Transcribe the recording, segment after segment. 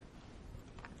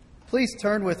Please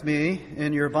turn with me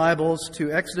in your Bibles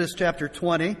to Exodus chapter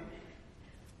 20.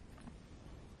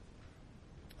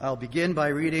 I'll begin by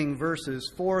reading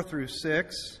verses 4 through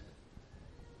 6,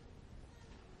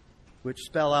 which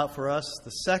spell out for us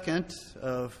the second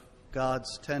of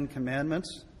God's 10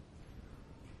 commandments.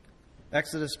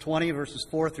 Exodus 20, verses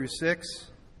 4 through 6.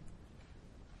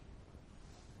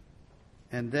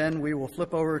 And then we will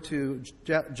flip over to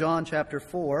John chapter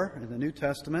 4 in the New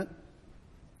Testament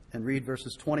and read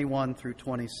verses 21 through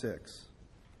 26.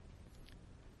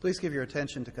 Please give your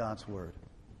attention to God's Word.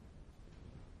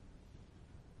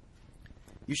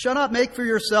 You shall not make for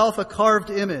yourself a carved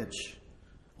image,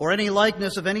 or any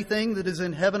likeness of anything that is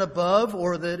in heaven above,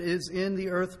 or that is in the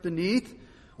earth beneath,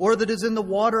 or that is in the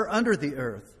water under the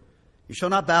earth. You shall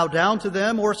not bow down to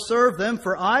them or serve them,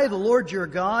 for I, the Lord your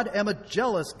God, am a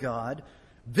jealous God,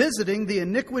 visiting the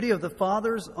iniquity of the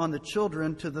fathers on the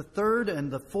children to the third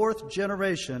and the fourth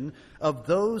generation of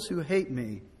those who hate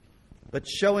me, but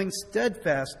showing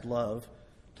steadfast love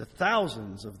to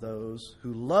thousands of those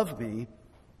who love me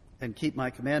and keep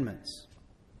my commandments.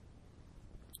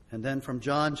 And then from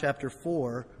John chapter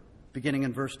 4, beginning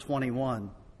in verse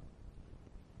 21.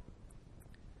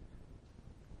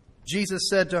 Jesus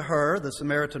said to her, the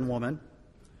Samaritan woman,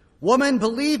 "Woman,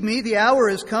 believe me, the hour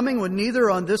is coming when neither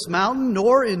on this mountain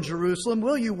nor in Jerusalem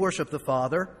will you worship the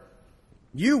Father.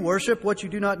 You worship what you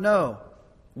do not know.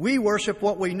 We worship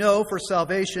what we know, for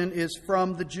salvation is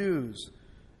from the Jews.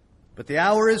 But the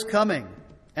hour is coming,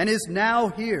 and is now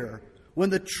here, when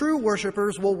the true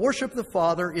worshipers will worship the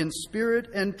Father in spirit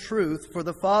and truth, for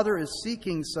the Father is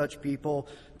seeking such people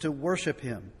to worship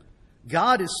him.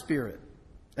 God is spirit,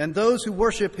 and those who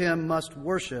worship him must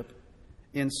worship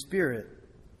in spirit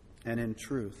and in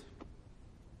truth."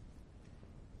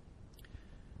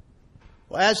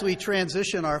 Well, as we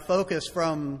transition our focus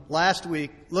from last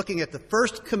week looking at the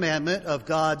first commandment of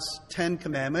God's 10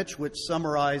 commandments, which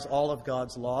summarize all of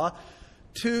God's law,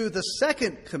 to the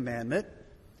second commandment,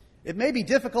 it may be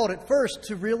difficult at first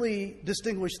to really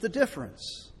distinguish the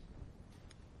difference.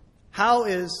 How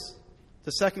is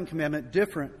the second commandment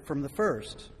different from the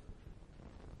first?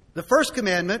 The first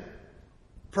commandment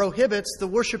prohibits the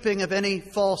worshiping of any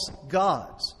false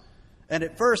gods. And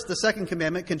at first, the second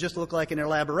commandment can just look like an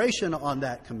elaboration on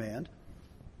that command.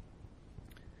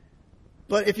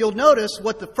 But if you'll notice,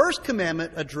 what the first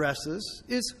commandment addresses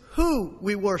is who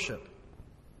we worship.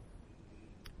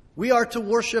 We are to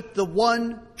worship the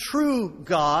one true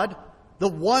God, the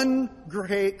one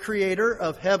creator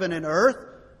of heaven and earth,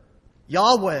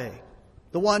 Yahweh,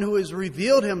 the one who has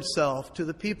revealed himself to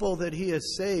the people that he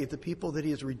has saved, the people that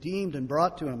he has redeemed and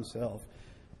brought to himself,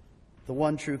 the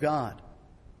one true God.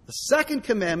 The second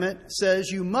commandment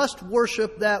says you must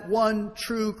worship that one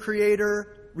true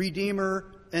creator,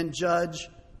 redeemer, and judge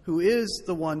who is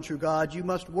the one true God. You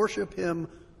must worship him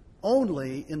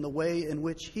only in the way in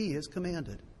which he has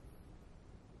commanded.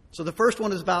 So the first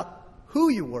one is about who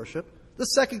you worship. The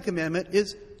second commandment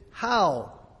is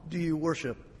how do you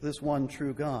worship this one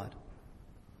true God.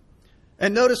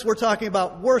 And notice we're talking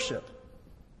about worship.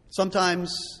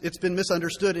 Sometimes it's been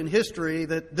misunderstood in history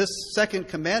that this second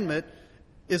commandment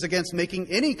is against making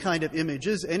any kind of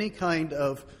images, any kind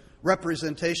of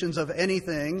representations of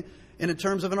anything in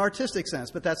terms of an artistic sense.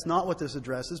 But that's not what this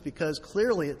addresses, because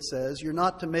clearly it says you're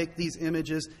not to make these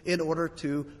images in order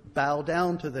to bow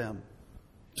down to them,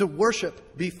 to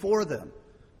worship before them.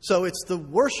 So it's the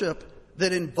worship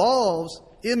that involves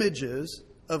images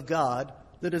of God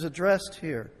that is addressed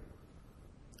here.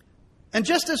 And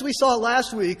just as we saw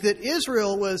last week that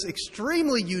Israel was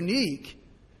extremely unique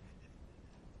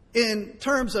in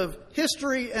terms of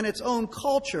history and its own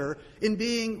culture in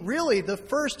being really the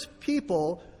first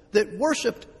people that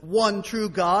worshiped one true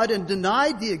God and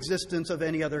denied the existence of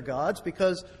any other gods,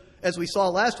 because as we saw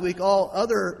last week, all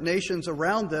other nations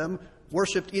around them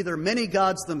worshipped either many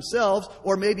gods themselves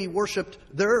or maybe worshipped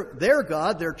their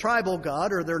God, their tribal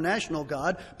God or their national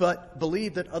God, but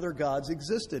believed that other gods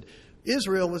existed.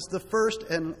 Israel was the first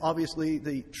and obviously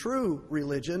the true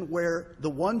religion where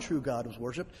the one true God was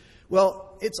worshipped.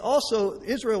 Well,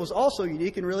 Israel was also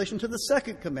unique in relation to the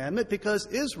second commandment, because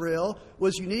Israel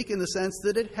was unique in the sense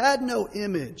that it had no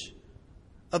image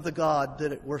of the God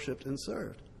that it worshipped and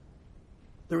served.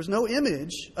 There was no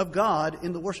image of God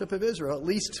in the worship of Israel, at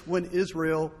least when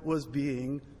Israel was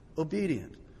being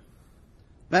obedient.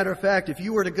 Matter of fact, if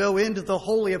you were to go into the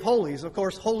Holy of Holies, of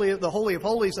course, the Holy of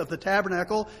Holies of the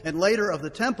tabernacle and later of the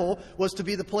temple was to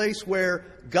be the place where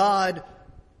God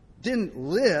didn't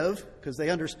live, because they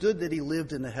understood that he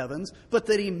lived in the heavens, but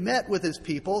that he met with his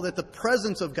people, that the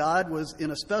presence of God was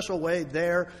in a special way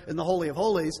there in the Holy of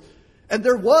Holies. And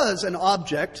there was an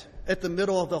object at the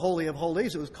middle of the Holy of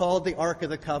Holies. It was called the Ark of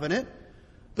the Covenant.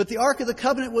 But the Ark of the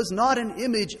Covenant was not an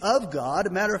image of God.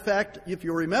 As a matter of fact, if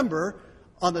you remember,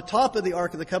 on the top of the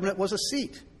Ark of the Covenant was a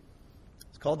seat.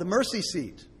 It's called the mercy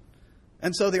seat.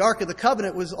 And so the Ark of the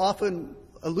Covenant was often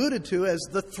alluded to as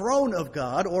the throne of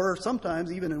God, or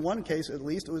sometimes, even in one case at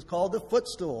least, it was called the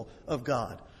footstool of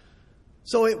God.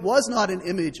 So it was not an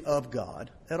image of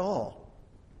God at all.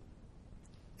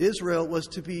 Israel was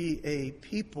to be a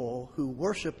people who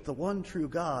worshiped the one true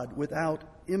God without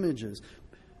images.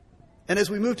 And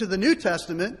as we move to the New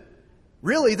Testament,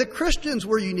 really the Christians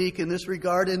were unique in this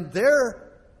regard in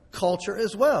their culture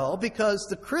as well, because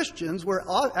the Christians were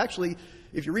actually,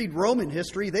 if you read Roman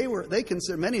history,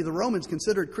 many of the Romans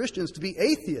considered Christians to be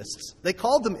atheists. They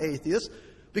called them atheists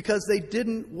because they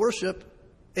didn't worship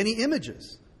any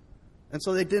images. And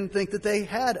so they didn't think that they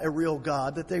had a real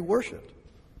God that they worshiped.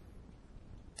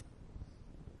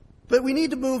 But we need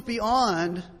to move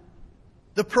beyond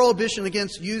the prohibition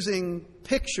against using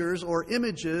pictures or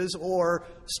images or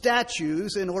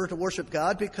statues in order to worship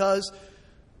God, because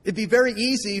it'd be very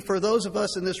easy for those of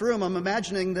us in this room. I'm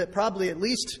imagining that probably at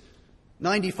least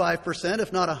 95%,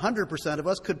 if not 100% of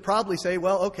us could probably say,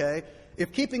 well, okay,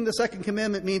 if keeping the second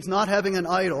commandment means not having an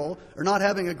idol or not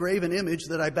having a graven image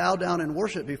that I bow down and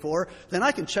worship before, then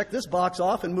I can check this box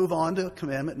off and move on to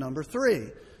commandment number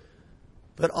 3.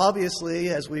 But obviously,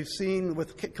 as we've seen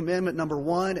with commandment number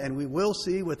 1, and we will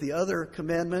see with the other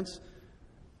commandments,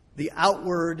 the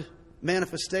outward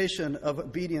manifestation of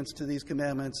obedience to these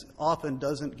commandments often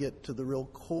doesn't get to the real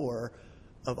core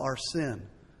of our sin.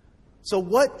 So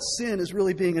what sin is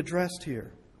really being addressed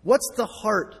here? What's the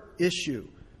heart issue?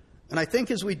 And I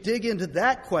think as we dig into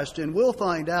that question, we'll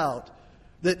find out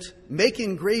that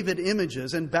making graven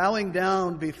images and bowing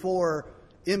down before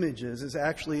images is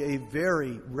actually a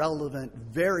very relevant,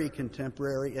 very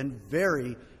contemporary, and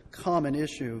very common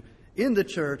issue in the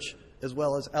church as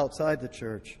well as outside the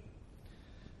church.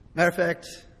 Matter of fact,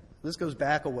 this goes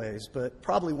back a ways, but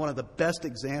probably one of the best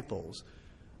examples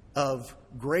of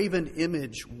graven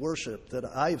image worship that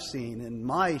I've seen in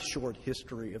my short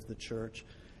history of the church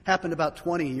happened about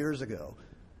 20 years ago.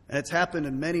 And it's happened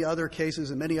in many other cases,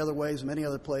 in many other ways, in many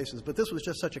other places. But this was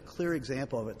just such a clear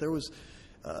example of it. There was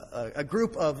a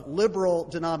group of liberal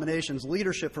denominations,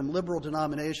 leadership from liberal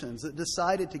denominations, that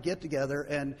decided to get together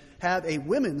and have a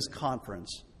women's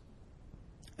conference.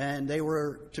 And they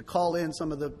were to call in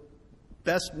some of the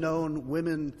best-known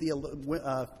women's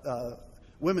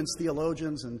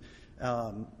theologians and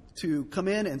to come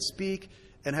in and speak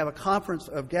and have a conference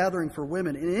of gathering for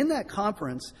women. And in that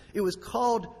conference, it was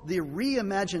called the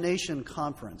Reimagination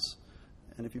Conference.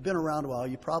 And if you've been around a while,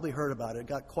 you probably heard about it. It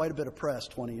got quite a bit of press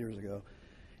 20 years ago.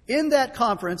 In that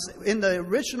conference, in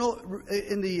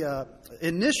the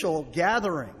initial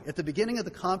gathering at the beginning of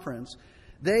the conference,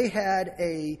 they had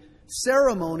a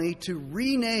ceremony to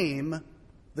rename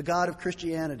the God of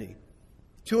Christianity,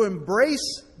 to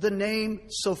embrace the name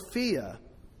Sophia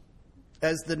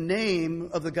as the name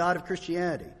of the God of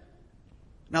Christianity.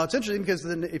 Now, it's interesting because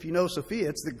if you know Sophia,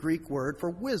 it's the Greek word for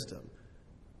wisdom.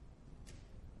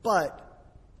 But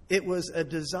it was a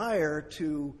desire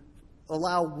to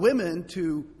allow women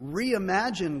to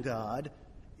reimagine God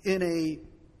in a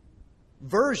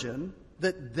version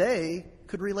that they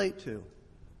could relate to,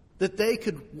 that they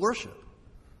could worship.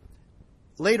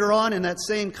 Later on in that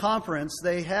same conference,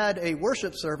 they had a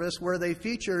worship service where they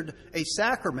featured a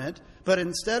sacrament, but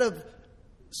instead of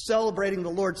celebrating the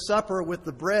Lord's Supper with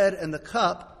the bread and the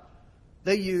cup,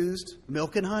 they used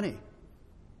milk and honey.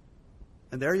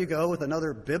 And there you go with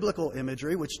another biblical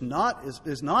imagery, which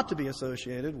is not to be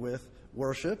associated with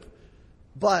worship.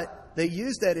 But they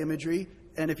used that imagery,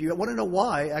 and if you want to know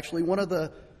why, actually one of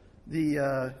the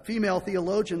female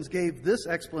theologians gave this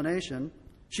explanation.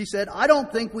 She said, I don't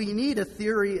think we need a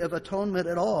theory of atonement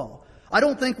at all. I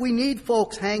don't think we need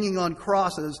folks hanging on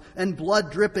crosses and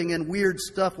blood dripping and weird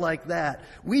stuff like that.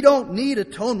 We don't need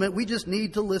atonement. We just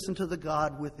need to listen to the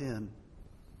God within.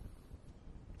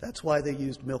 That's why they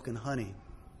used milk and honey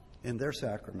in their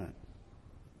sacrament.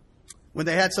 When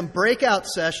they had some breakout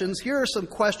sessions, here are some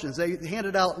questions. They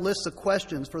handed out lists of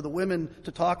questions for the women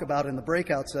to talk about in the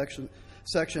breakout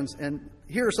sections. And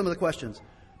here are some of the questions.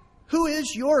 Who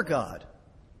is your God?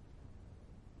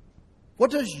 What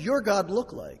does your God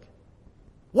look like?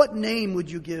 What name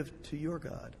would you give to your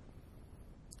God?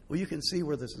 Well, you can see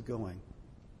where this is going.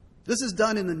 This is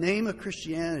done in the name of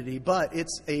Christianity, but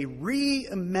it's a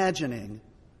reimagining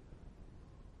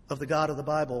of the God of the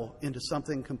Bible into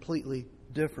something completely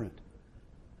different.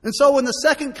 And so when the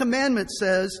second commandment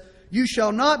says, You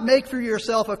shall not make for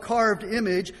yourself a carved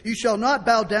image. You shall not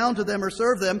bow down to them or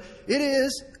serve them. It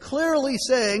is clearly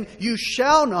saying you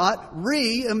shall not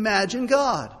reimagine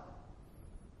God.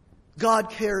 God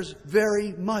cares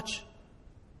very much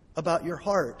about your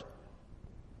heart,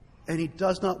 and He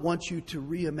does not want you to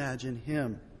reimagine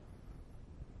Him.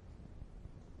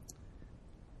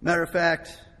 Matter of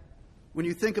fact, when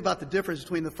you think about the difference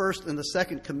between the first and the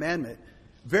second commandment,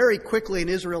 very quickly in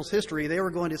Israel's history, they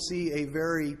were going to see a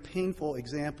very painful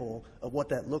example of what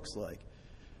that looks like.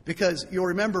 Because you'll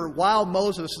remember, while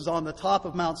Moses is on the top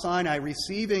of Mount Sinai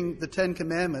receiving the Ten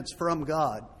Commandments from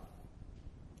God,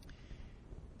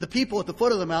 the people at the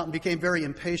foot of the mountain became very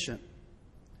impatient.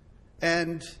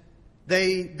 And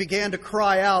they began to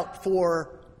cry out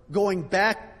for going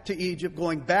back to Egypt,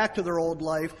 going back to their old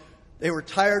life. They were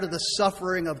tired of the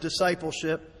suffering of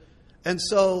discipleship. And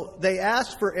so they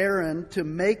asked for Aaron to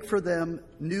make for them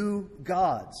new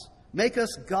gods. Make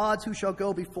us gods who shall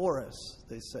go before us,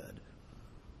 they said.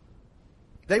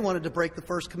 They wanted to break the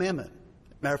first commandment.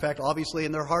 Matter of fact, obviously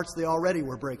in their hearts they already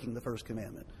were breaking the first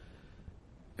commandment.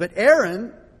 But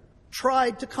Aaron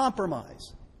tried to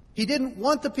compromise. He didn't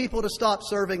want the people to stop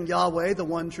serving Yahweh, the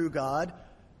one true God,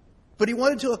 but he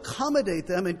wanted to accommodate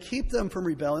them and keep them from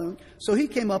rebelling. So he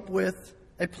came up with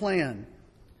a plan.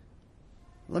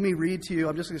 Let me read to you.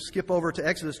 I'm just going to skip over to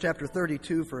Exodus chapter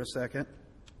 32 for a second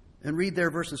and read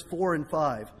there verses 4 and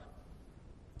 5.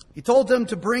 He told them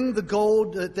to bring the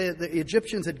gold that the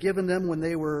Egyptians had given them when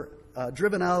they were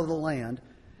driven out of the land.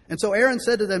 And so Aaron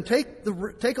said to them,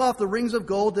 take off the rings of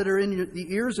gold that are in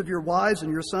the ears of your wives and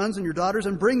your sons and your daughters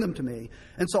and bring them to me.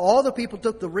 And so all the people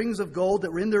took the rings of gold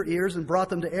that were in their ears and brought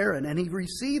them to Aaron. And he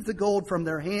received the gold from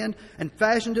their hand and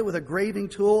fashioned it with a graving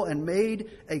tool and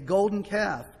made a golden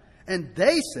calf. And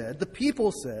they said, the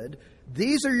people said,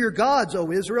 these are your gods,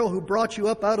 O Israel, who brought you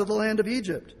up out of the land of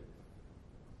Egypt.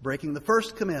 Breaking the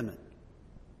first commandment.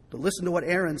 But listen to what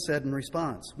Aaron said in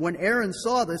response. When Aaron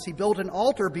saw this, he built an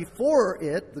altar before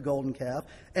it, the golden calf,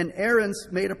 and Aaron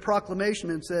made a proclamation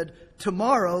and said,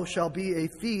 tomorrow shall be a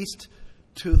feast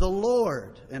to the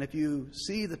Lord. And if you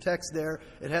see the text there,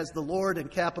 it has the Lord in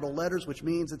capital letters, which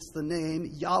means it's the name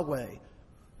Yahweh.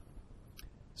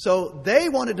 So they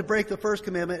wanted to break the first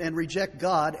commandment and reject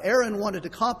God. Aaron wanted to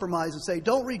compromise and say,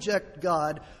 don't reject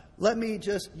God. Let me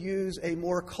just use a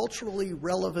more culturally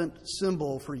relevant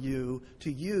symbol for you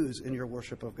to use in your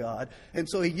worship of God. And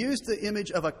so he used the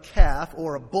image of a calf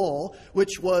or a bull,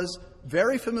 which was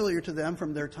very familiar to them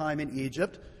from their time in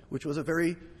Egypt, which was a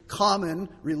very common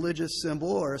religious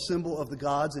symbol or a symbol of the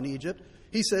gods in Egypt.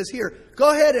 He says here,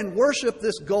 go ahead and worship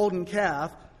this golden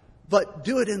calf, but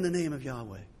do it in the name of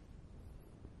Yahweh.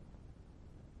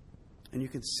 And you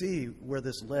can see where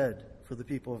this led for the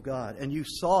people of God. And you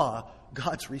saw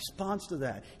God's response to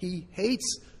that. He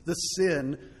hates the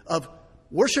sin of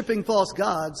worshiping false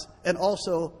gods and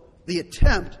also the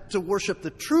attempt to worship the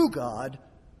true God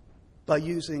by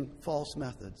using false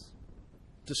methods,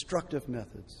 destructive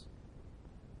methods,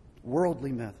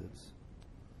 worldly methods.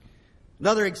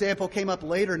 Another example came up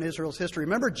later in Israel's history.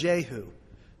 Remember Jehu?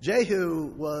 Jehu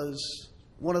was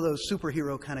one of those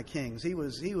superhero kind of kings. He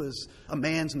was a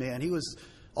man's man. He was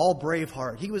all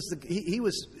Braveheart. He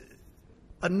was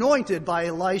anointed by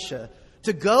Elisha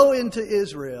to go into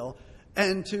Israel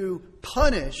and to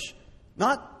punish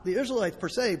not the Israelites per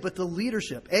se, but the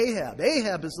leadership, Ahab.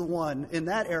 Ahab is the one in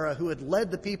that era who had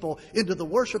led the people into the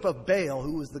worship of Baal,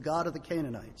 who was the god of the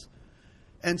Canaanites.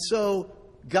 And so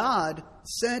God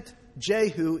sent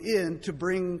Jehu in to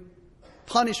bring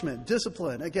punishment,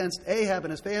 discipline against Ahab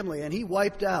and his family, and he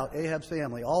wiped out Ahab's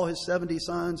family, all his 70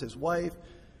 sons, his wife.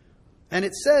 And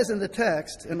it says in the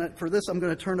text, and for this I'm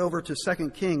going to turn over to 2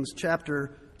 Kings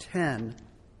chapter 10.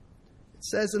 It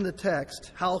says in the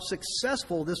text how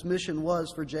successful this mission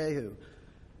was for Jehu.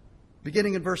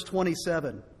 Beginning in verse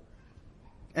 27.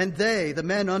 And they, the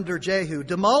men under Jehu,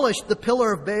 demolished the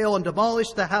pillar of Baal and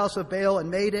demolished the house of Baal and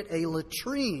made it a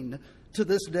latrine to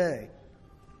this day.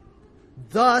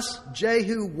 Thus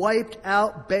Jehu wiped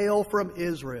out Baal from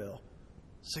Israel.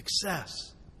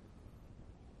 Success.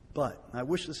 But I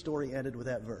wish the story ended with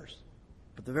that verse.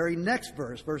 But the very next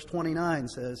verse, verse 29,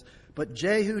 says, But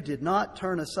Jehu did not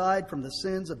turn aside from the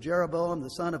sins of Jeroboam, the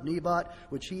son of Nebat,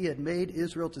 which he had made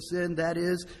Israel to sin, that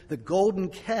is, the golden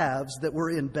calves that were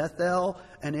in Bethel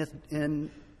and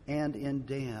in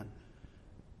Dan.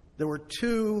 There were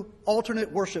two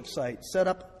alternate worship sites set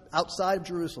up outside of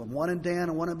Jerusalem, one in Dan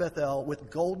and one in Bethel, with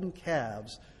golden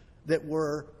calves that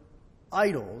were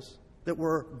idols, that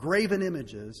were graven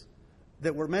images,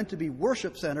 that were meant to be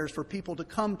worship centers for people to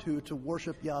come to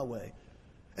worship Yahweh.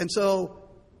 And so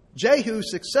Jehu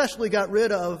successfully got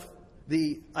rid of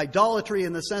the idolatry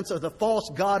in the sense of the false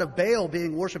god of Baal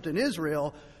being worshipped in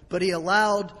Israel, but he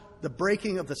allowed the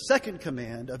breaking of the second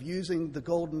command of using the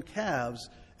golden calves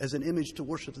as an image to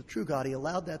worship the true God. He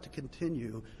allowed that to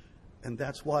continue, and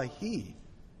that's why he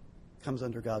comes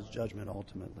under God's judgment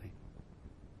ultimately.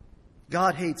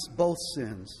 God hates both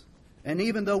sins, and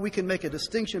even though we can make a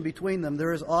distinction between them,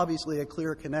 there is obviously a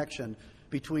clear connection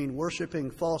between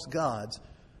worshiping false gods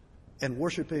and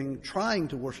trying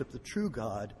to worship the true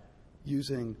God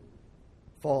using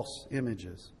false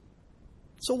images.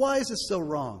 So why is this so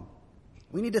wrong?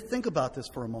 We need to think about this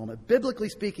for a moment. Biblically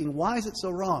speaking, why is it so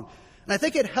wrong? And I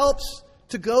think it helps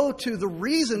to go to the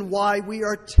reason why we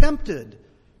are tempted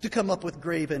to come up with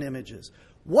graven images.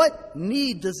 What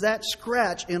need does that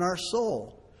scratch in our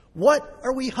soul? What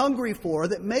are we hungry for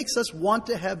that makes us want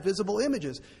to have visible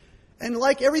images? And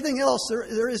like everything else,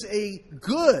 there is a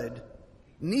good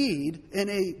need and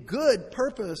a good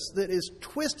purpose that is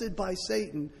twisted by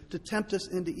Satan to tempt us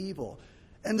into evil.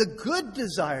 And the good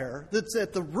desire that's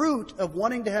at the root of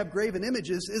wanting to have graven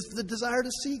images is the desire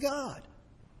to see God.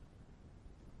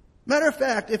 Matter of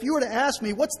fact, if you were to ask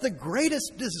me what's the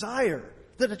greatest desire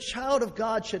that a child of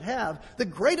God should have, the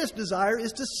greatest desire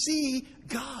is to see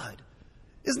God.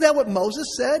 Isn't that what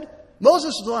Moses said?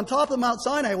 Moses was on top of Mount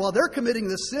Sinai while they're committing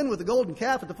this sin with the golden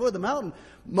calf at the foot of the mountain.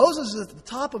 Moses is at the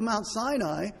top of Mount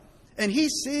Sinai, and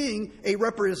he's seeing a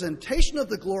representation of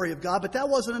the glory of God, but that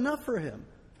wasn't enough for him.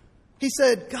 He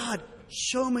said, God,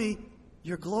 show me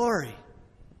your glory.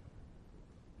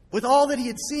 With all that he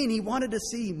had seen, he wanted to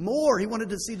see more. He wanted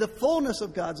to see the fullness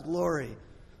of God's glory.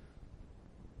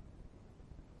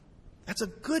 That's a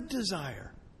good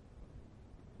desire.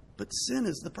 But sin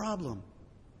is the problem.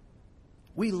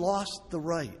 We lost the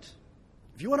right.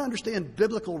 If you want to understand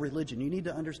biblical religion, you need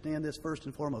to understand this first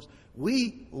and foremost.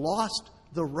 We lost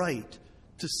the right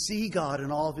to see God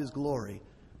in all of his glory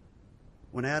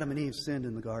when Adam and Eve sinned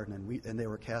in the garden and they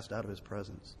were cast out of his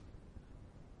presence.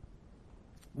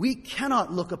 We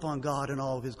cannot look upon God in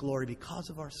all of his glory because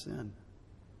of our sin.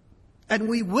 And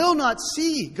we will not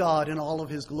see God in all of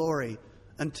his glory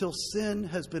until sin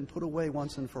has been put away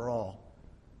once and for all.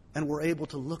 And we're able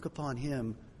to look upon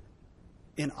him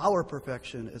in our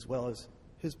perfection as well as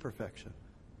his perfection.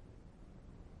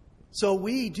 So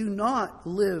we do not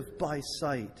live by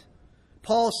sight.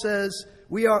 Paul says,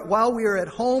 while we are at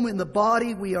home in the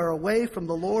body, we are away from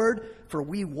the Lord, for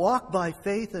we walk by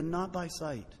faith and not by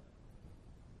sight.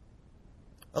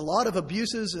 A lot of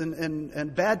abuses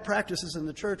and bad practices in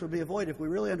the church would be avoided if we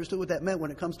really understood what that meant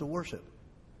when it comes to worship.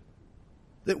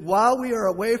 That while we are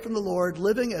away from the Lord,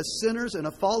 living as sinners in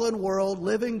a fallen world,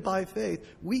 living by faith,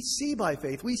 we see by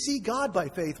faith. We see God by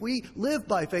faith. We live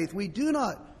by faith. We do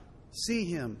not see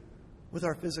him with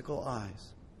our physical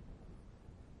eyes.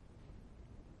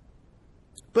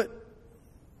 But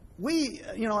we,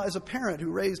 as a parent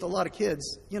who raised a lot of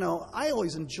kids, I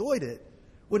always enjoyed it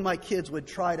when my kids would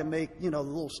try to make, the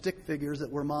little stick figures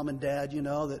that were mom and dad,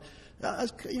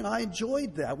 I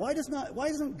enjoyed that. Why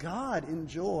doesn't God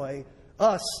enjoy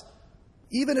us,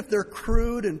 even if they're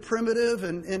crude and primitive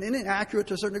and inaccurate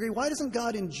to a certain degree? Why doesn't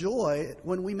God enjoy it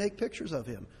when we make pictures of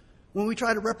him? When we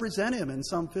try to represent him in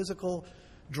some physical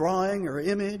drawing or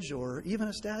image or even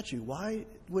a statue? Why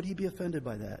would he be offended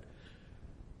by that?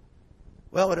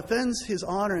 Well, it offends his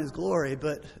honor and his glory,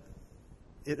 but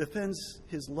it offends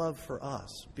his love for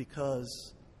us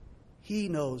because he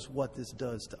knows what this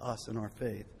does to us in our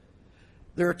faith.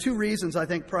 There are two reasons, I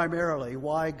think, primarily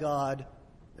why God,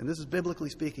 and this is biblically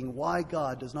speaking, why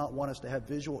God does not want us to have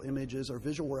visual images or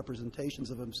visual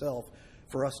representations of himself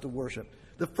for us to worship.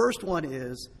 The first one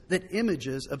is that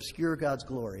images obscure God's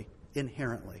glory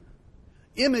inherently.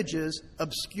 Images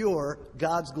obscure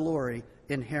God's glory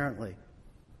inherently.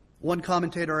 One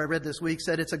commentator I read this week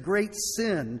said it's a great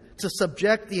sin to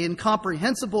subject the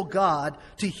incomprehensible God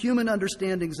to human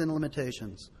understandings and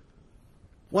limitations.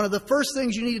 One of the first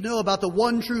things you need to know about the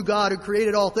one true God who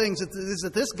created all things is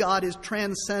that this God is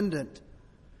transcendent.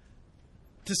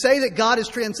 To say that God is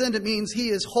transcendent means he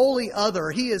is wholly other.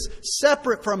 He is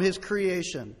separate from his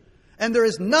creation. And there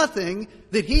is nothing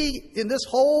that he, in this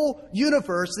whole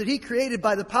universe that he created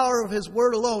by the power of his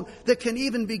word alone, that can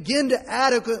even begin to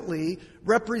adequately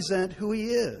represent who he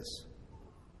is.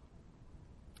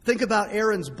 Think about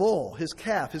Aaron's bull, his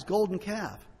calf, his golden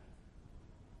calf.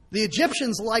 The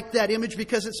Egyptians liked that image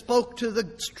because it spoke to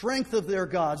the strength of their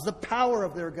gods, the power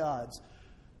of their gods.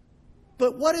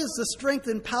 But what is the strength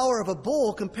and power of a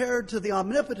bull compared to the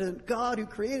omnipotent God who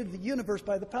created the universe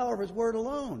by the power of his word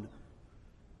alone?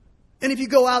 And if you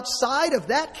go outside of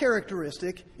that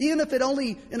characteristic, even if it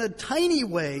only in a tiny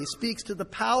way speaks to the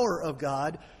power of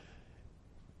God,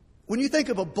 When you think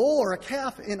of a bull or a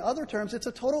calf in other terms, it's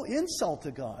a total insult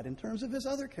to God in terms of his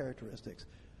other characteristics.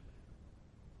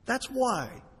 That's why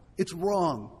it's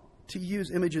wrong to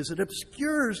use images. It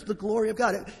obscures the glory of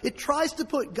God. It tries to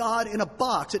put God in a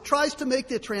box. It tries to make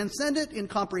the transcendent,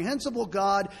 incomprehensible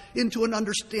God into an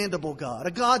understandable God.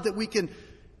 A God that we can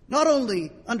not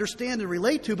only understand and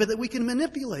relate to, but that we can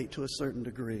manipulate to a certain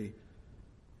degree.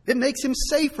 It makes him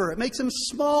safer. It makes him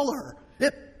smaller.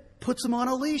 It puts him on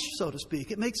a leash, so to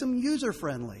speak. It makes him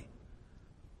user-friendly.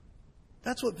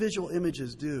 That's what visual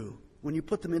images do when you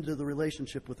put them into the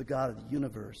relationship with the God of the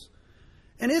universe.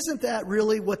 And isn't that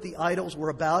really what the idols were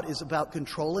about, is about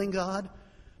controlling God?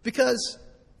 Because,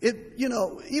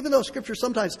 even though Scripture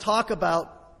sometimes talk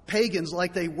about pagans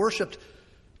like they worshipped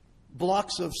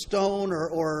blocks of stone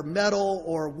or metal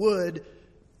or wood,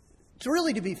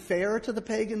 to be fair to the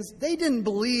pagans, they didn't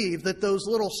believe that those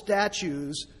little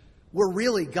statues were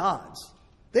really gods.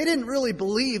 They didn't really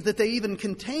believe that they even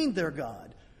contained their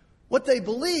God. What they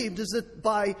believed is that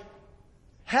by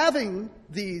having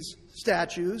these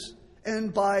statues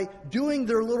and by doing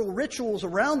their little rituals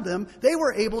around them, they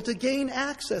were able to gain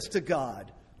access to God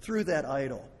through that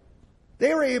idol.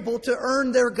 They were able to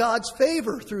earn their God's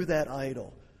favor through that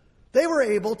idol. They were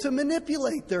able to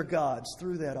manipulate their gods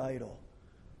through that idol.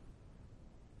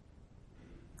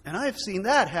 And I've seen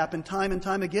that happen time and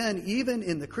time again, even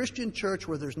in the Christian church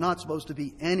where there's not supposed to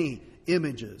be any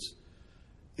images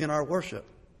in our worship.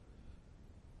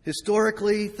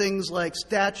 Historically, things like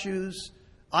statues,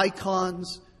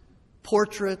 icons,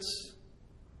 portraits,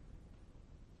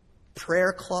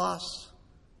 prayer cloths,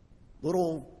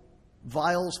 little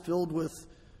vials filled with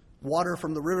water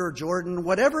from the River Jordan,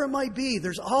 whatever it might be,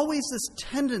 there's always this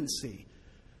tendency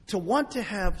to want to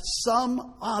have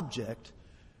some object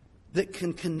that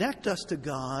can connect us to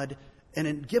God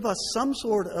and give us some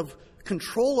sort of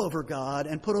control over God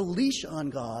and put a leash on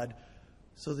God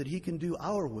so that he can do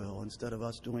our will instead of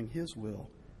us doing his will.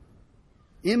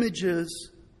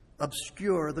 Images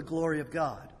obscure the glory of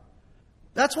God.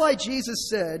 That's why Jesus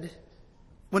said,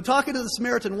 when talking to the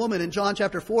Samaritan woman in John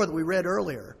chapter 4 that we read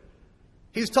earlier,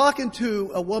 he's talking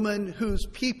to a woman whose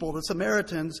people, the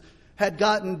Samaritans, had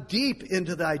gotten deep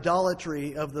into the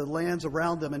idolatry of the lands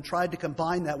around them and tried to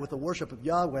combine that with the worship of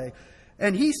Yahweh.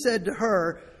 And he said to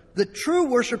her, the true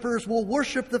worshipers will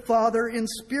worship the Father in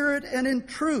spirit and in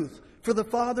truth, for the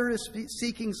Father is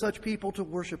seeking such people to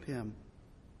worship him.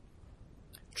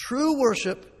 True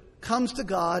worship comes to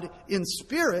God in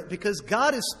spirit because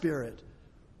God is spirit,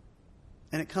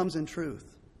 and it comes in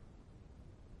truth.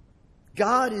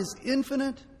 God is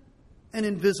infinite and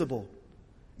invisible.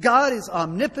 God is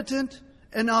omnipotent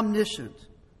and omniscient.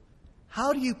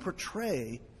 How do you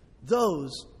portray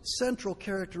those central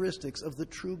characteristics of the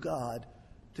true God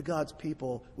to God's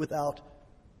people without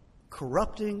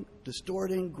corrupting,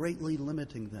 distorting, greatly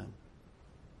limiting them?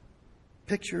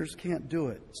 Pictures can't do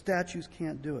it. Statues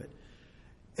can't do it.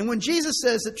 And when Jesus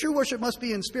says that true worship must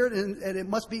be in spirit and it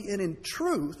must be in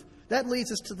truth, that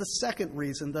leads us to the second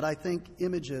reason that I think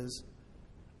images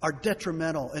are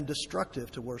detrimental and destructive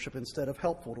to worship instead of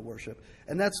helpful to worship.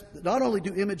 And that's, not only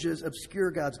do images obscure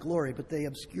God's glory, but they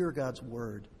obscure God's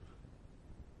word.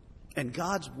 And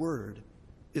God's word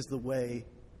is the way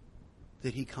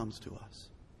that he comes to us.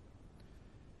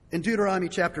 In Deuteronomy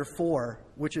chapter 4,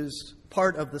 which is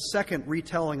part of the second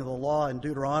retelling of the law in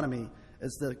Deuteronomy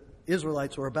as the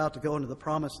Israelites were about to go into the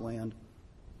promised land,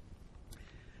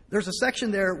 there's a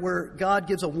section there where God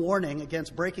gives a warning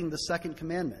against breaking the second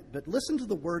commandment. But listen to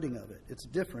the wording of it. It's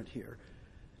different here.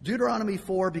 Deuteronomy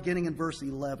 4, beginning in verse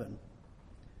 11.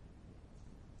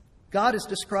 God is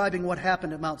describing what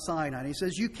happened at Mount Sinai. He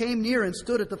says, you came near and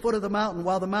stood at the foot of the mountain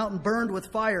while the mountain burned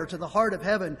with fire to the heart of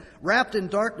heaven, wrapped in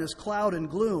darkness, cloud, and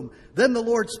gloom. Then the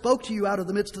Lord spoke to you out of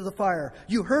the midst of the fire.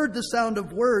 You heard the sound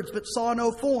of words, but saw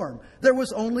no form. There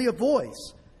was only a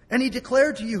voice. And he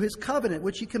declared to you his covenant,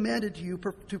 which he commanded to you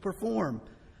to perform.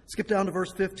 Skip down to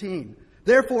verse 15.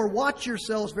 Therefore, watch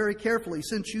yourselves very carefully,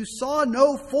 since you saw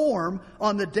no form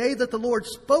on the day that the Lord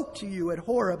spoke to you at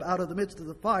Horeb out of the midst of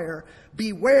the fire.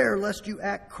 Beware lest you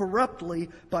act corruptly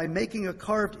by making a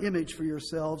carved image for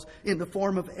yourselves in the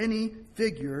form of any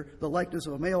figure, the likeness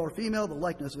of a male or female, the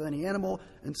likeness of any animal,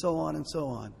 and so on and so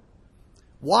on.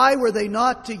 Why were they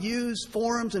not to use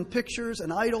forms and pictures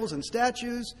and idols and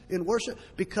statues in worship?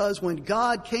 Because when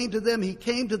God came to them, he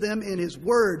came to them in his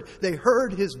word. They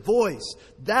heard his voice.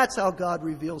 That's how God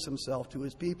reveals himself to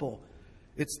his people.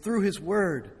 It's through his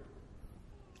word.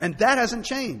 And that hasn't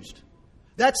changed.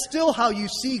 That's still how you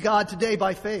see God today,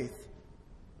 by faith.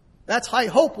 That's, I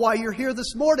hope, why you're here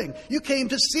this morning. You came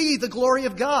to see the glory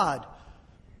of God.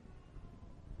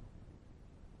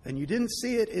 And you didn't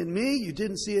see it in me. You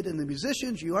didn't see it in the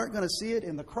musicians. You aren't going to see it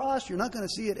in the cross. You're not going to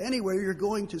see it anywhere. You're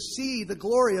going to see the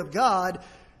glory of God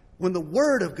when the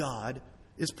Word of God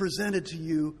is presented to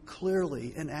you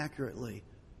clearly and accurately.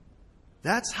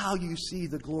 That's how you see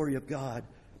the glory of God,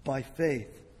 by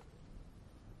faith.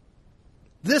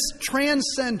 This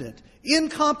transcendent,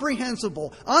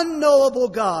 incomprehensible, unknowable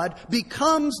God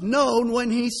becomes known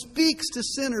when He speaks to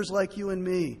sinners like you and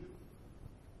me.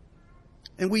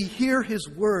 And we hear His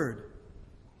word.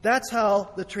 That's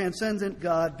how the transcendent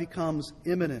God becomes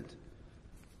immanent.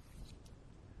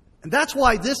 And that's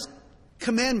why this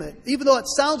commandment, even though it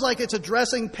sounds like it's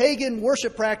addressing pagan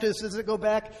worship practices that go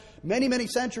back many, many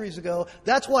centuries ago,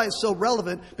 that's why it's so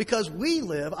relevant, because we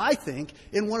live, I think,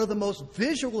 in one of the most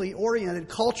visually oriented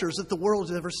cultures that the world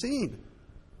has ever seen.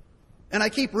 And I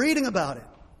keep reading about it.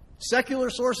 Secular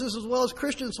sources as well as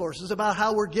Christian sources about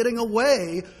how we're getting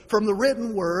away from the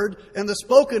written word and the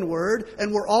spoken word,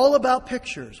 and we're all about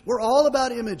pictures. We're all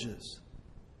about images.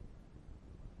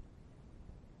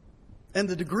 And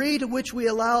the degree to which we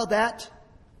allow that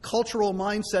cultural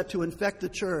mindset to infect the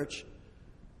church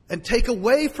and take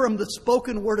away from the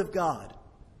spoken word of God,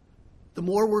 the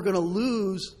more we're going to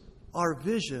lose our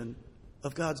vision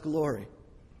of God's glory.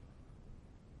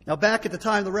 Now, back at the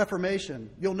time of the Reformation,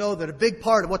 you'll know that a big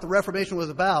part of what the Reformation was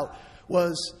about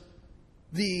was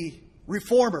the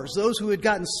reformers, those who had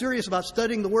gotten serious about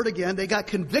studying the Word again. They got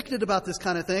convicted about this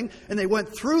kind of thing, and they went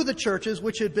through the churches,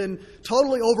 which had been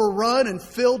totally overrun and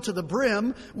filled to the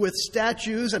brim with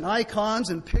statues and icons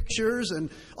and pictures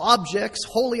and objects,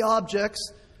 holy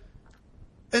objects,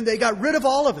 and they got rid of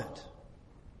all of it.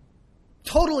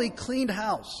 Totally cleaned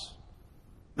house.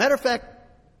 Matter of fact,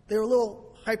 they were a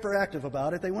little hyperactive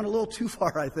about it. They went a little too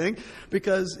far, I think,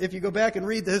 because if you go back and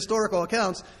read the historical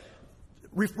accounts,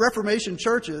 Reformation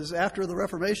churches, after the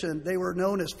Reformation, they were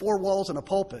known as four walls and a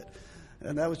pulpit.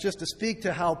 And that was just to speak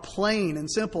to how plain and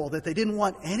simple that they didn't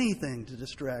want anything to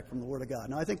distract from the Word of God.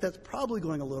 Now, I think that's probably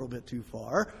going a little bit too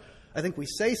far. I think we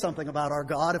say something about our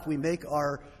God if we make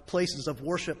our places of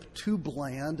worship too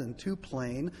bland and too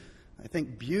plain. I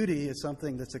think beauty is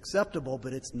something that's acceptable,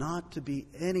 but it's not to be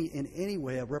in any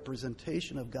way a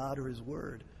representation of God or His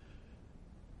Word.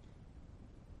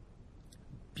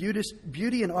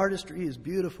 Beauty and artistry is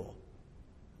beautiful.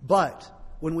 But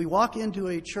when we walk into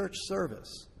a church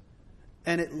service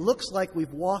and it looks like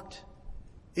we've walked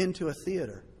into a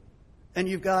theater, and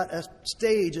you've got a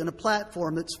stage and a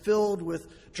platform that's filled with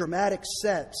dramatic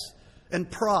sets and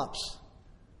props,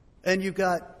 and you've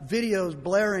got videos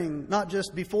blaring not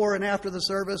just before and after the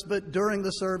service, but during the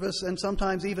service, and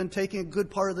sometimes even taking a good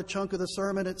part of the chunk of the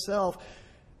sermon itself.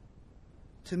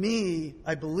 To me,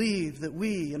 I believe that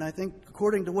we, and I think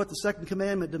according to what the second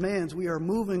commandment demands, we are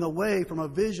moving away from a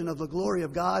vision of the glory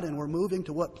of God, and we're moving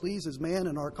to what pleases man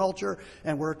in our culture,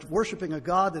 and we're worshiping a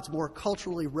God that's more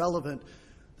culturally relevant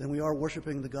than we are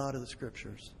worshiping the God of the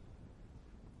Scriptures.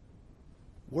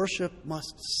 Worship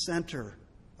must center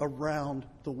around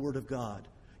the Word of God.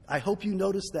 I hope you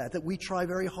notice that we try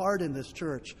very hard in this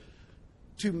church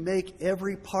to make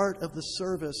every part of the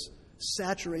service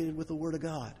saturated with the Word of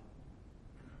God.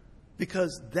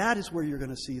 Because that is where you're going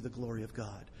to see the glory of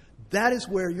God. That is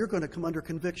where you're going to come under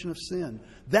conviction of sin.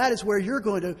 That is where you're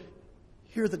going to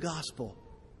hear the gospel.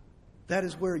 That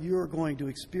is where you're going to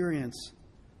experience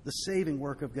the saving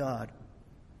work of God.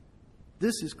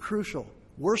 This is crucial.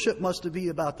 Worship must be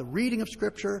about the reading of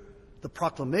Scripture, the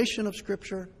proclamation of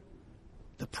Scripture,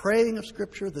 the praying of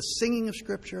Scripture, the singing of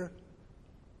Scripture.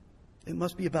 It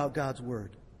must be about God's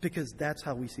Word, because that's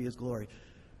how we see His glory.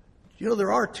 You know,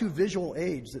 there are two visual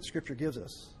aids that Scripture gives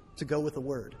us to go with the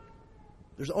Word.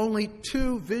 There's only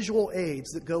two visual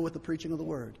aids that go with the preaching of the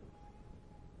Word: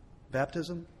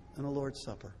 baptism and the Lord's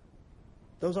Supper.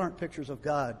 Those aren't pictures of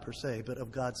God per se, but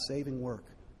of God's saving work.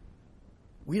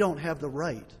 We don't have the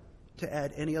right to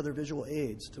add any other visual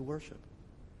aids to worship.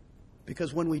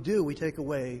 Because when we do, we take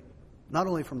away not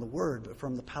only from the Word, but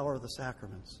from the power of the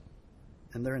sacraments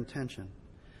and their intention.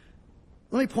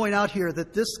 Let me point out here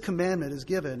that this commandment is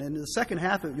given. And in the second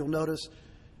half of it, you'll notice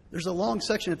there's a long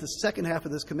section at the second half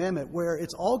of this commandment where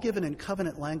it's all given in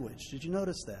covenant language. Did you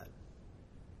notice that?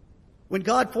 When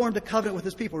God formed a covenant with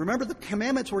His people, remember the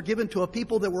commandments were given to a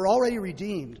people that were already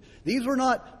redeemed. These were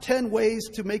not 10 ways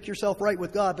to make yourself right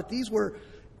with God, but these were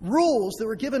rules that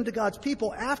were given to God's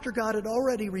people after God had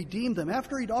already redeemed them,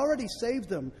 after He'd already saved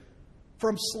them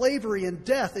from slavery and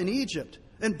death in Egypt,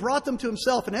 and brought them to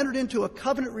Himself and entered into a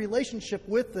covenant relationship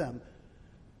with them.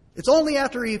 It's only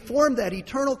after He formed that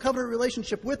eternal covenant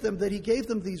relationship with them that He gave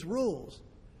them these rules.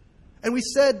 And we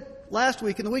said last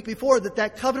week and the week before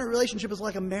that covenant relationship is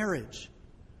like a marriage.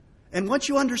 And once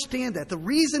you understand that, the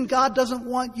reason God doesn't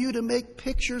want you to make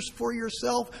pictures for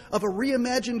yourself of a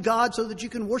reimagined God so that you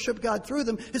can worship God through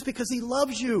them is because He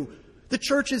loves you. The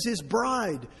church is His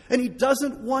bride, and He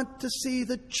doesn't want to see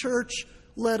the church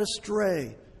led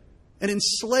astray and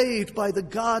enslaved by the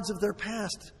gods of their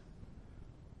past.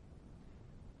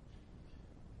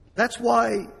 That's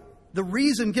why the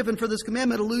reason given for this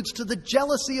commandment alludes to the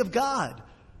jealousy of God.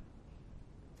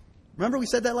 Remember, we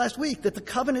said that last week, that the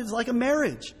covenant is like a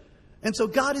marriage. And so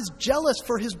God is jealous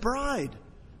for His bride.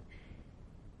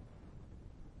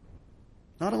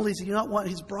 Not only does He not want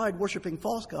His bride worshiping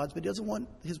false gods, but He doesn't want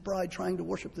His bride trying to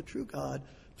worship the true God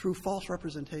through false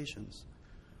representations.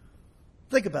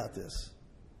 Think about this.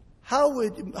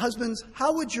 Husbands,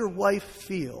 how would your wife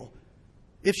feel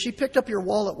if she picked up your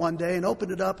wallet one day and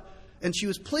opened it up and she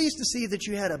was pleased to see that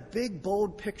you had a big,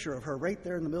 bold picture of her right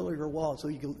there in the middle of your wallet so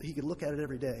he could look at it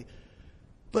every day?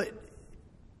 But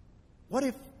what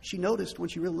if she noticed when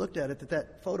she really looked at it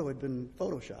that photo had been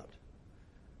photoshopped?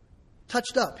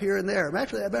 Touched up here and there.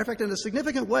 Actually, as a matter of fact, in a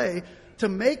significant way to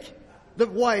make the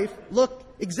wife look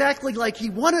exactly like he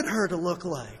wanted her to look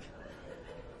like.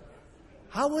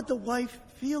 How would the wife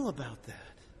feel about that?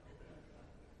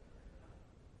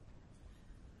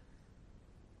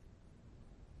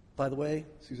 By the way,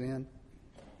 Suzanne,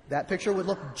 that picture would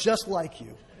look just like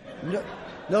you.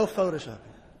 No photoshopping.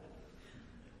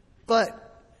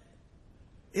 But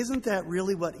isn't that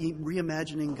really what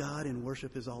reimagining God in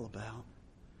worship is all about?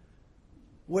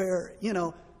 Where,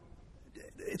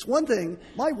 it's one thing,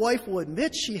 my wife will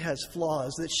admit she has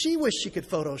flaws that she wishes she could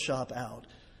Photoshop out.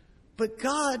 But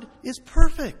God is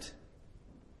perfect.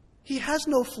 He has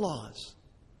no flaws.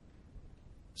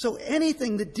 So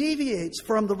anything that deviates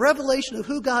from the revelation of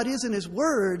who God is in His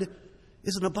Word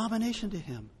is an abomination to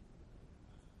Him.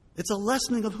 It's a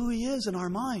lessening of who He is in our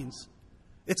minds.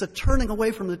 It's a turning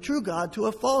away from the true God to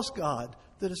a false God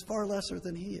that is far lesser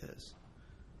than He is.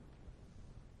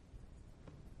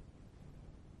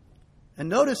 And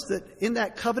notice that in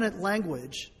that covenant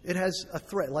language, it has a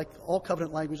threat, like all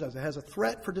covenant language does. It has a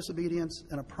threat for disobedience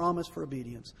and a promise for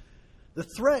obedience. The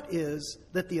threat is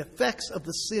that the effects of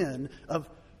the sin of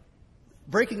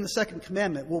breaking the second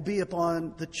commandment will be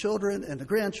upon the children and the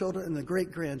grandchildren and the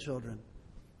great-grandchildren.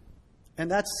 And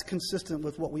that's consistent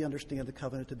with what we understand the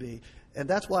covenant to be. And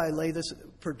that's why I lay this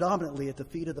predominantly at the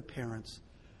feet of the parents.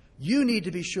 You need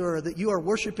to be sure that you are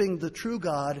worshiping the true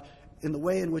God in the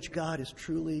way in which God is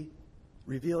truly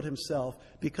revealed Himself,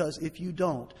 because if you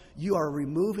don't, you are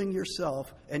removing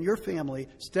yourself and your family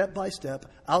step by step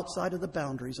outside of the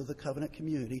boundaries of the covenant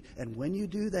community. And when you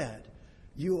do that,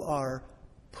 you are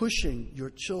pushing your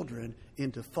children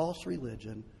into false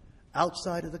religion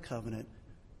outside of the covenant,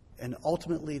 and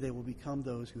ultimately they will become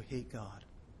those who hate God.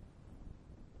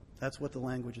 That's what the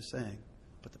language is saying.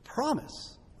 But the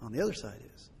promise on the other side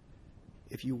is,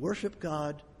 if you worship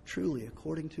God truly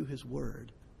according to His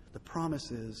Word, the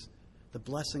promise is the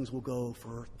blessings will go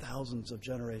for thousands of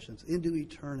generations into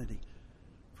eternity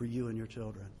for you and your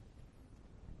children.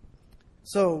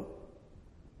 So,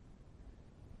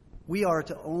 we are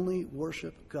to only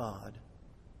worship God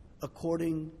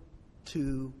according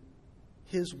to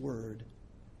His Word.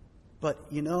 But,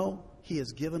 He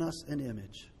has given us an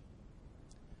image.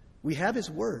 We have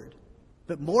His Word,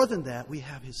 but more than that, we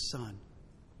have His Son.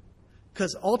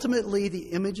 Because ultimately,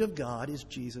 the image of God is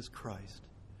Jesus Christ.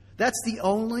 That's the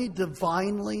only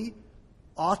divinely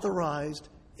authorized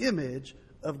image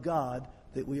of God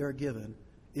that we are given,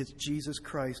 is Jesus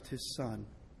Christ, His Son.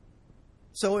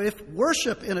 So if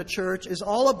worship in a church is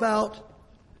all about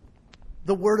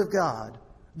the Word of God,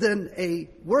 then a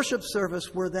worship service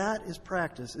where that is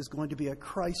practiced is going to be a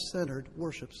Christ-centered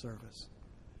worship service.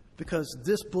 Because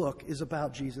this book is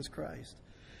about Jesus Christ.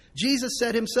 Jesus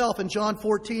said Himself in John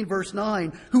 14, verse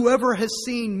 9, "Whoever has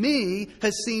seen me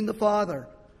has seen the Father."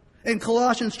 In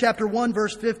Colossians chapter 1,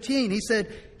 verse 15, He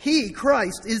said, He,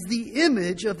 Christ, is the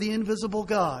image of the invisible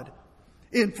God.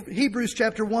 In Hebrews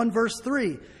chapter 1, verse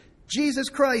 3, Jesus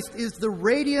Christ is the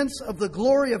radiance of the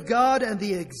glory of God and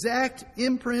the exact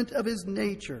imprint of His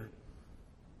nature.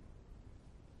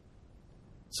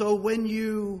 So when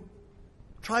you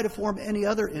try to form any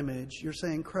other image, you're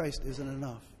saying Christ isn't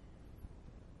enough.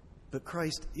 But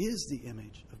Christ is the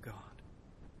image of God.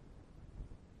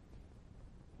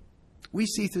 We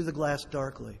see through the glass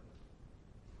darkly.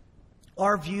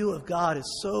 Our view of God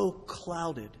is so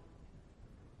clouded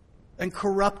and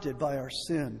corrupted by our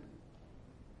sin.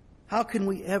 How can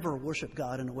we ever worship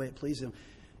God in a way that pleases Him?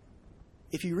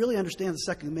 If you really understand the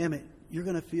second commandment, you're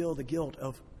going to feel the guilt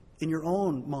of, in your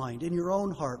own mind, in your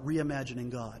own heart, reimagining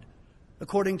God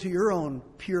according to your own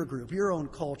peer group, your own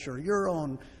culture, your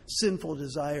own sinful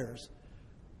desires.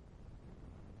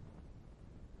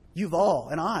 You've all,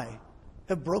 and I,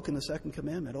 have broken the second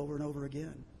commandment over and over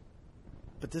again.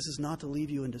 But this is not to leave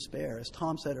you in despair. As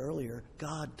Tom said earlier,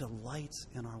 God delights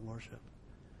in our worship.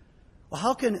 Well,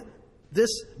 how can this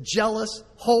jealous,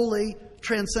 holy,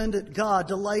 transcendent God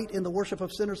delight in the worship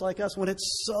of sinners like us when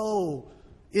it's so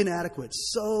inadequate,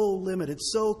 so limited,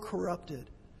 so corrupted?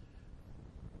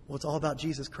 Well, it's all about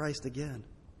Jesus Christ again.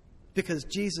 Because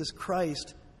Jesus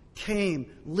Christ came,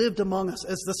 lived among us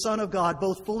as the Son of God,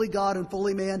 both fully God and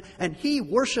fully man, and He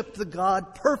worshiped the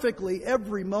God perfectly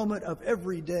every moment of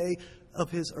every day of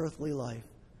His earthly life.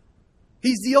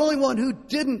 He's the only one who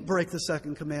didn't break the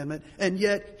second commandment, and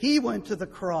yet He went to the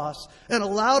cross and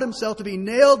allowed Himself to be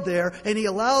nailed there, and He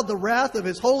allowed the wrath of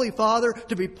His Holy Father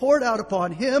to be poured out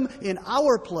upon Him in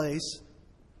our place.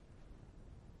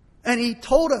 And He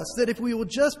told us that if we will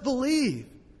just believe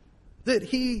that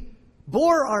He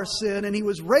bore our sin and He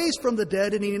was raised from the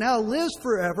dead and He now lives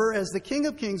forever as the King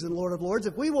of Kings and Lord of Lords,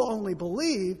 if we will only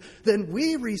believe, then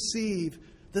we receive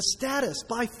the status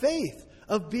by faith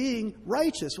of being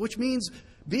righteous, which means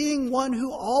being one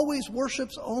who always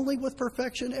worships only with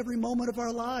perfection every moment of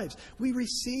our lives. We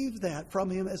receive that from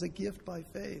Him as a gift by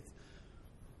faith.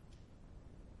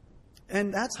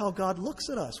 And that's how God looks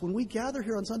at us. When we gather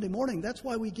here on Sunday morning, that's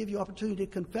why we give you opportunity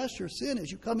to confess your sin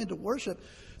as you come into worship,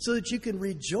 so that you can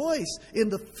rejoice in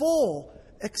the full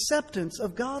acceptance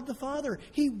of God the Father.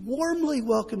 He warmly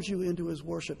welcomes you into His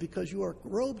worship because you are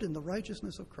robed in the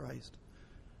righteousness of Christ.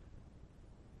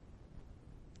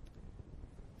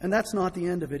 And that's not the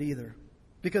end of it either.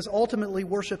 Because ultimately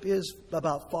worship is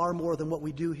about far more than what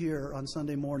we do here on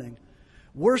Sunday morning.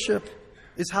 Worship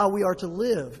is how we are to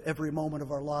live every moment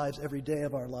of our lives, every day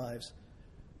of our lives.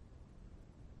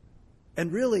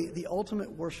 And really, the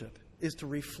ultimate worship is to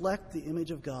reflect the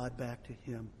image of God back to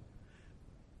Him.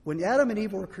 When Adam and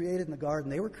Eve were created in the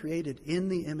garden, they were created in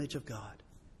the image of God.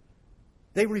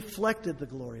 They reflected the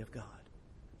glory of God.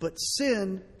 But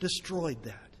sin destroyed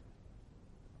that.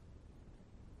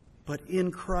 But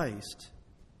in Christ,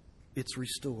 it's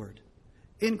restored.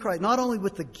 In Christ, not only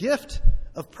with the gift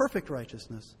of perfect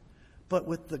righteousness, but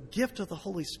with the gift of the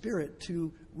Holy Spirit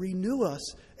to renew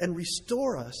us and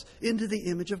restore us into the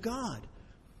image of God.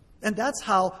 And that's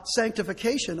how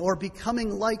sanctification, or becoming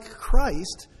like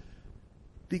Christ,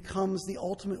 becomes the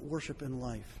ultimate worship in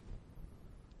life.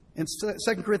 In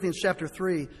 2 Corinthians chapter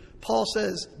 3, Paul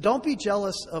says, don't be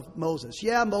jealous of Moses.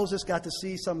 Yeah, Moses got to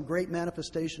see some great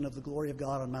manifestation of the glory of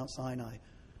God on Mount Sinai.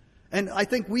 And I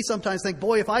think we sometimes think,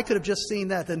 boy, if I could have just seen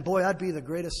that, then boy, I'd be the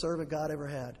greatest servant God ever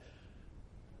had.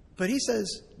 But he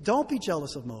says, don't be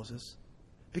jealous of Moses,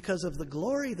 because of the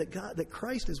glory that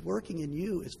Christ is working in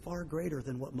you is far greater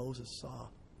than what Moses saw.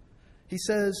 He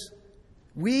says,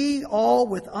 we all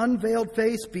with unveiled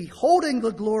face, beholding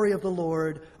the glory of the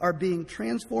Lord, are being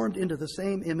transformed into the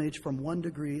same image from one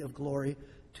degree of glory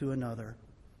to another.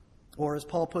 Or as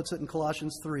Paul puts it in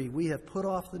Colossians 3, we have put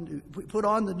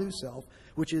on the new self,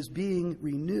 which is being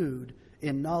renewed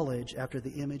in knowledge after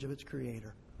the image of its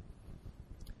creator.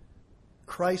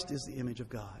 Christ is the image of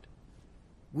God.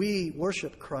 We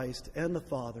worship Christ and the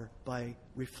Father by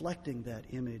reflecting that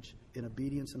image in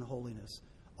obedience and holiness.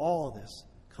 All of this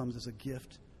comes as a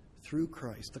gift through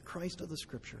Christ, the Christ of the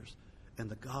Scriptures, and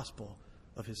the gospel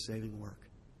of His saving work.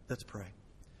 Let's pray.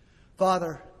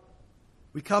 Father,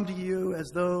 we come to You as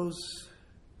those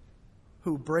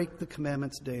who break the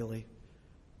commandments daily,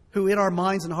 who in our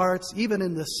minds and hearts, even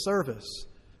in this service,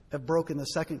 have broken the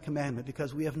second commandment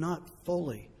because we have not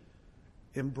fully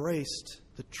embraced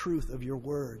the truth of Your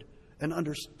word and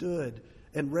understood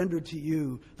and rendered to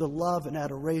You the love and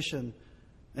adoration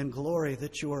and glory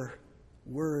that Your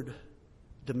word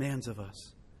demands of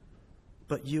us.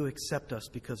 But You accept us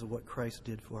because of what Christ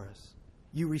did for us.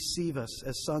 You receive us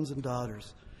as sons and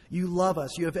daughters. You love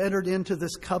us. You have entered into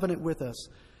this covenant with us,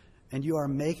 and You are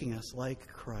making us like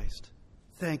Christ.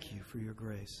 Thank You for Your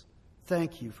grace.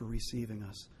 Thank You for receiving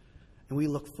us. And we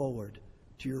look forward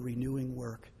to Your renewing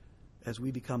work as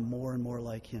we become more and more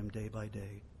like Him day by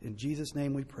day. In Jesus'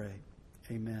 name we pray.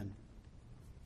 Amen.